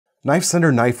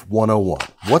KnifeCenter Knife 101.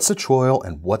 What's a choil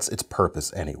and what's its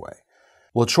purpose anyway?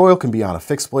 Well, a choil can be on a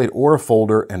fixed blade or a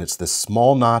folder, and it's this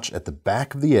small notch at the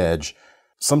back of the edge.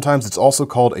 Sometimes it's also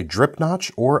called a drip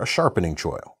notch or a sharpening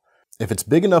choil. If it's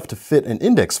big enough to fit an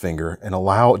index finger and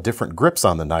allow different grips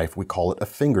on the knife, we call it a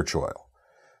finger choil.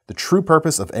 The true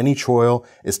purpose of any choil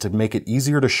is to make it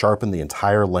easier to sharpen the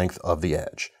entire length of the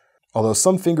edge. Although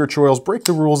some finger choils break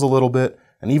the rules a little bit,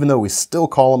 and even though we still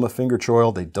call them a finger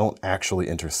choil, they don't actually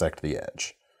intersect the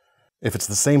edge. If it's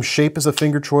the same shape as a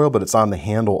finger choil but it's on the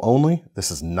handle only,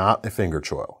 this is not a finger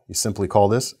choil. You simply call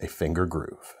this a finger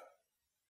groove.